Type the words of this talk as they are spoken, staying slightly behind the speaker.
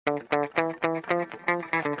Hi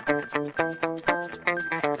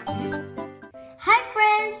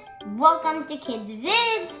friends, welcome to Kidz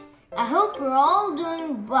Vidz. I hope you're all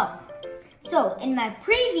doing well. So in my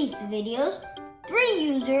previous videos, 3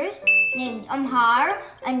 users named Amhar,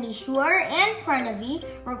 Anishwar, and Pranavi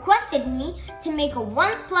requested me to make a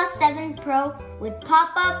OnePlus 7 Pro with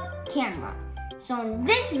pop-up camera. So in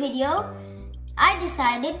this video, I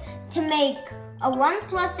decided to make a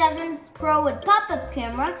OnePlus 7 Pro with pop-up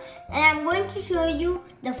camera, and I'm going to show you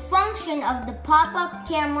the function of the pop-up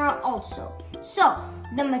camera also. So,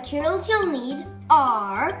 the materials you'll need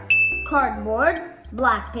are cardboard,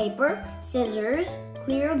 black paper, scissors,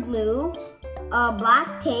 clear glue,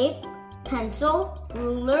 black tape, pencil,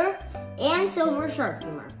 ruler, and silver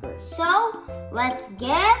Sharpie markers. So, let's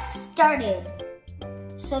get started.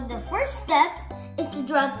 So the first step is to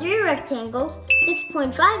draw 3 rectangles,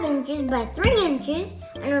 6.5 inches by 3 inches,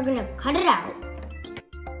 and we're going to cut it out.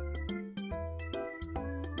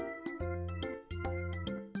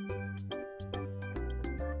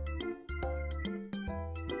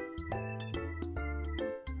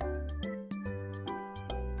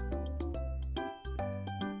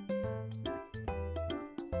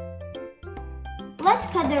 Let's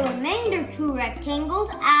cut the remainder 2 rectangles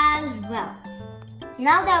as well.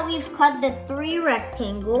 Now that we've cut the 3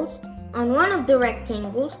 rectangles, on one of the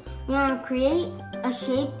rectangles, we want to create a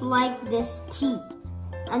shape like this T.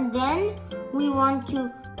 And then we want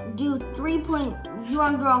to do you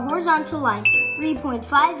want to draw a horizontal line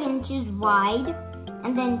 3.5 inches wide,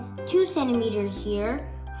 and then 2 centimeters here,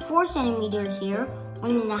 4 centimeters here,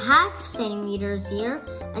 1.5 centimeters here,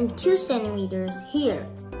 and 2 centimeters here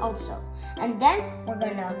also. And then we're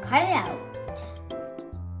gonna cut it out.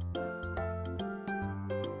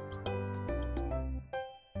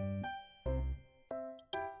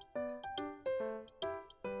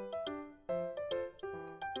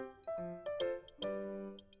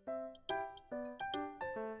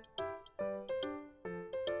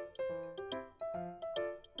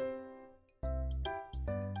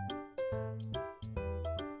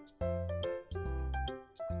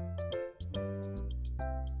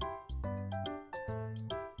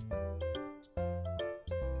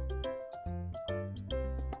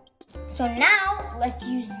 So now, let's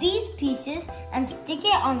use these pieces and stick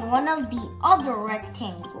it on one of the other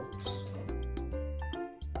rectangles.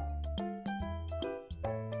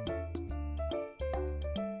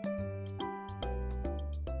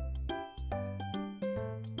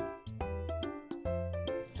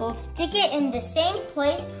 So stick it in the same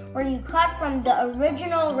place where you cut from the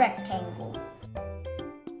original rectangle.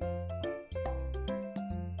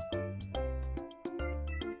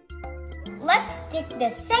 Let's stick the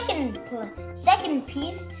second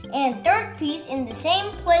piece and third piece in the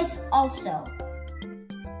same place also.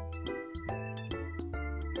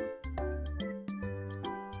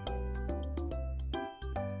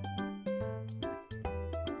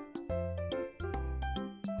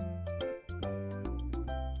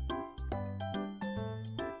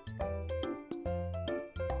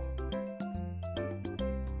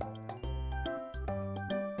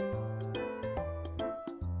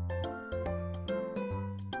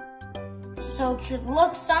 So it should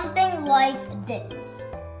look something like this.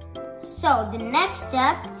 So the next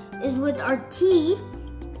step is with our T.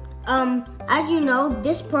 As you know,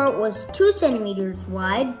 this part was 2 centimeters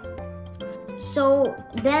wide. So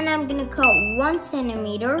then I'm gonna cut 1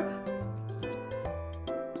 centimeter.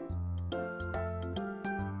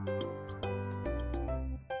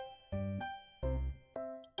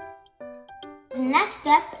 The next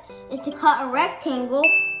step is to cut a rectangle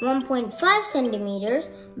 1.5 centimeters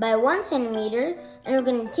by 1 centimeter, and we're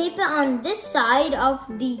going to tape it on this side of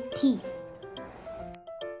the T.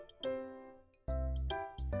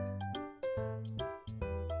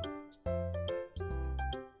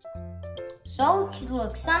 So it should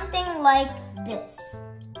look something like this.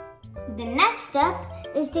 The next step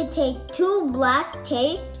is to take 2 black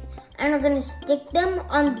tapes, and we're going to stick them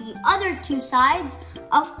on the other 2 sides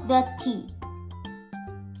of the T.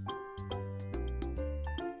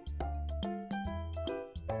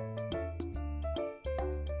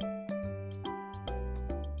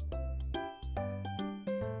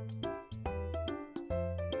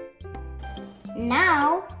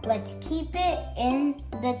 Now, let's keep it in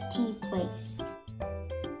the T place.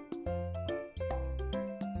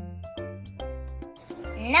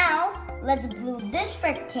 Now, let's glue this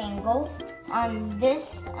rectangle on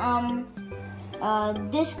this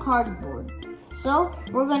cardboard. So,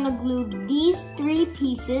 we're gonna glue these 3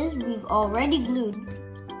 pieces we've already glued,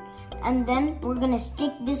 and then we're gonna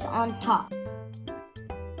stick this on top.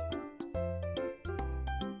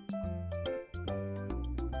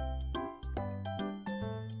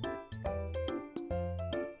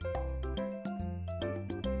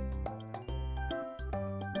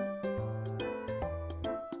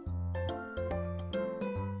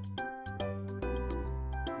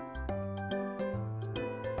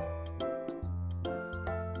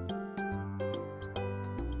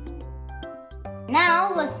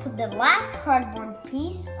 Now let's put the last cardboard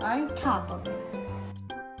piece on top of it.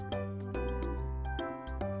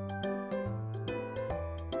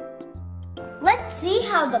 Let's see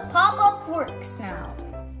how the pop-up works now.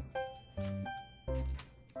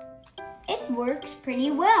 It works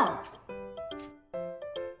pretty well.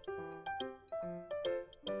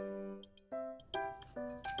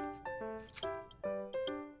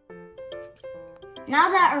 Now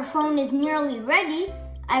that our phone is nearly ready,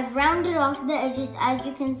 I've rounded off the edges as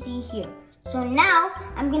you can see here. So now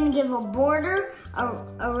I'm going to give a border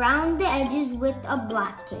around the edges with a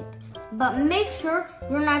black tape. But make sure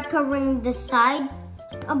you're not covering the side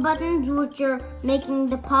buttons, which are making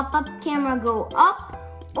the pop-up camera go up,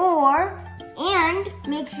 and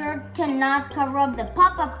make sure to not cover up the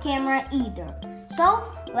pop-up camera either. So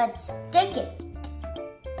let's stick it.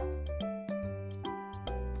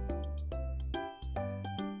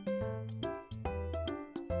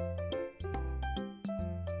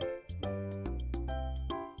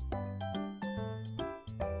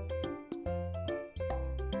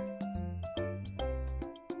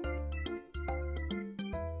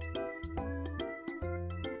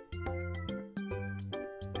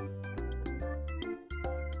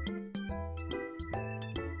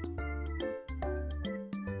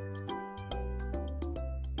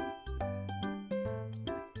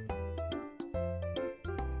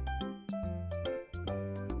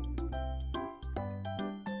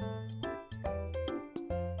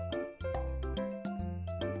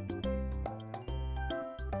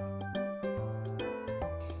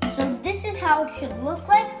 So this is how it should look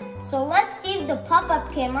like. So let's see if the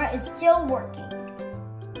pop-up camera is still working.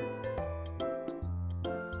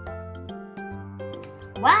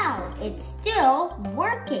 Wow, it's still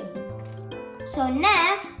working. So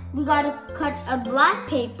next, we gotta cut a black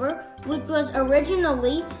paper, which was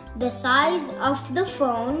originally the size of the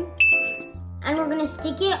phone, and we're gonna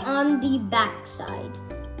stick it on the back side.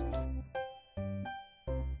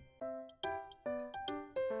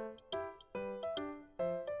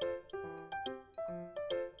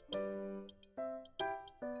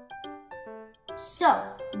 So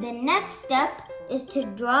the next step is to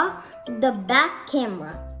draw the back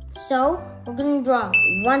camera. So we're going to draw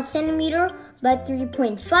 1 centimeter by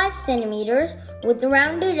 3.5 centimeters with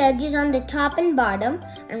rounded edges on the top and bottom,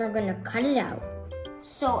 and we're going to cut it out.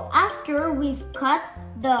 So after we've cut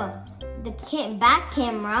the back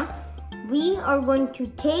camera, we are going to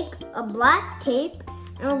take a black tape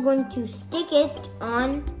and we're going to stick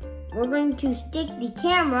the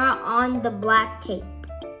camera on the black tape.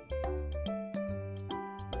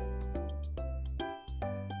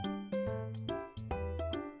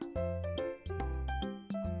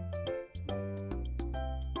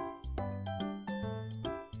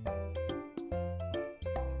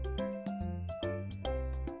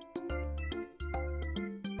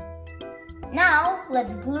 Now,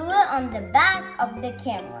 let's glue it on the back of the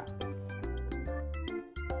camera.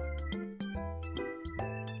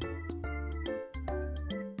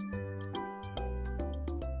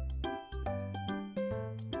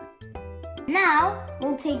 Now,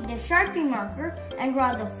 we'll take the Sharpie marker and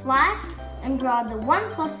draw the flash and draw the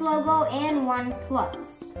OnePlus logo and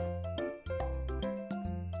OnePlus.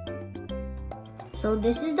 So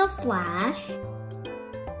this is the flash.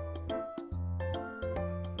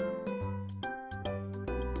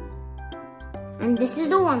 And this is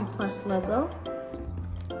the OnePlus logo.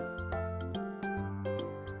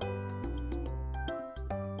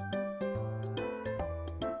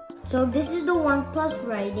 So this is the OnePlus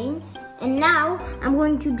writing. And now I'm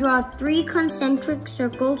going to draw 3 concentric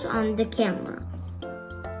circles on the camera.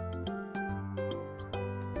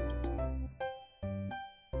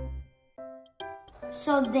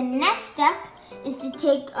 So the next step is to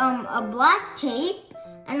take a black tape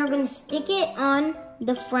and we're going to stick it on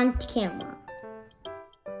the front camera.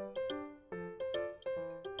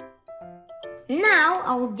 Now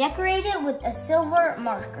I will decorate it with a silver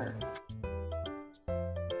marker.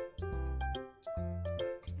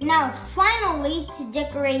 Now it's finally to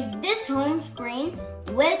decorate this home screen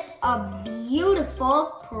with a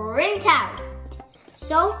beautiful printout.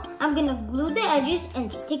 So I'm gonna glue the edges and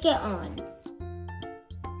stick it on.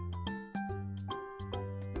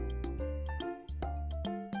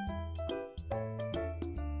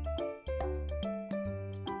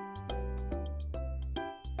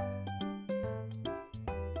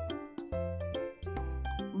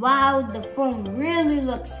 Wow, the phone really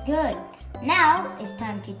looks good. Now it's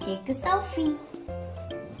time to take a selfie.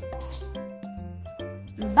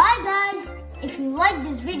 Bye guys! If you like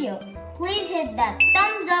this video, please hit that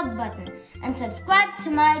thumbs up button and subscribe to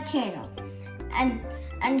my channel. And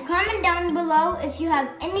And comment down below if you have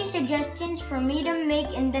any suggestions for me to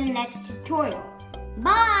make in the next tutorial.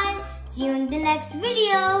 Bye! See you in the next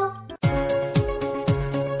video!